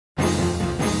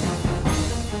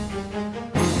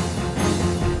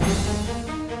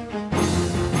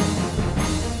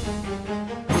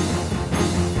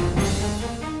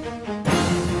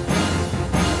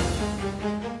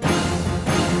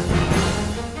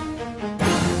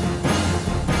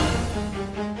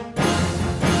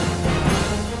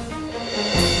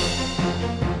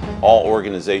All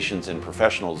organizations and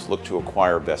professionals look to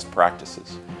acquire best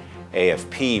practices.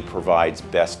 AFP provides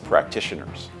best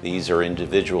practitioners. These are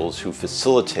individuals who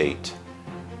facilitate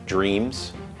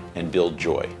dreams and build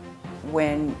joy.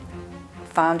 When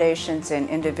foundations and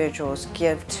individuals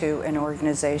give to an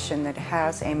organization that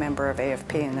has a member of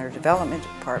AFP in their development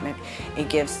department, it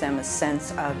gives them a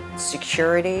sense of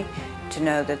security to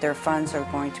know that their funds are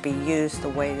going to be used the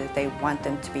way that they want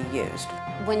them to be used.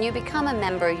 When you become a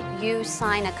member, you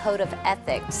sign a code of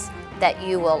ethics that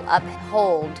you will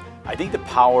uphold. I think the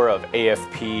power of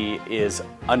AFP is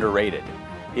underrated.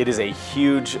 It is a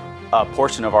huge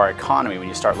portion of our economy when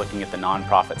you start looking at the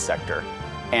nonprofit sector.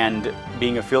 And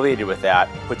being affiliated with that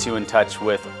puts you in touch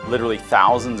with literally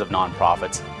thousands of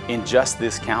nonprofits in just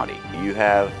this county. You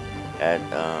have at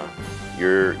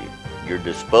your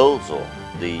disposal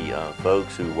the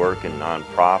folks who work in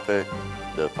nonprofit,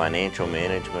 the financial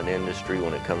management industry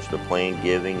when it comes to planned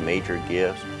giving, major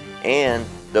gifts, and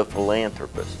the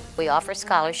philanthropists. We offer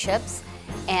scholarships,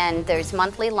 and there's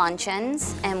monthly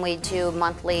luncheons, and we do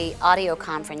monthly audio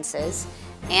conferences,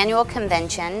 annual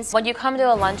conventions. When you come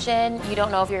to a luncheon, you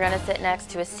don't know if you're going to sit next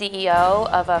to a CEO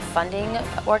of a funding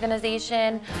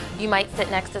organization. You might sit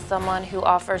next to someone who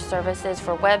offers services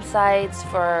for websites,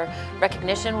 for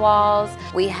recognition walls.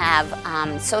 We have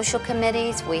social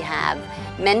committees, we have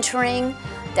mentoring,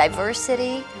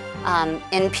 diversity,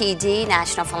 NPD,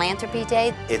 National Philanthropy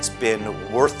Day. It's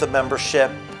been worth the membership.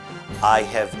 I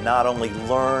have not only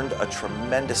learned a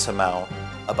tremendous amount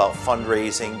about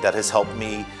fundraising that has helped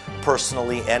me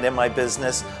personally and in my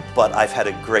business, but I've had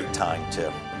a great time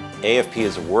too. AFP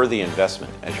is a worthy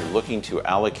investment as you're looking to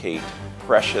allocate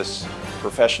precious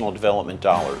professional development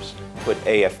dollars. Put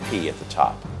AFP at the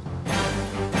top.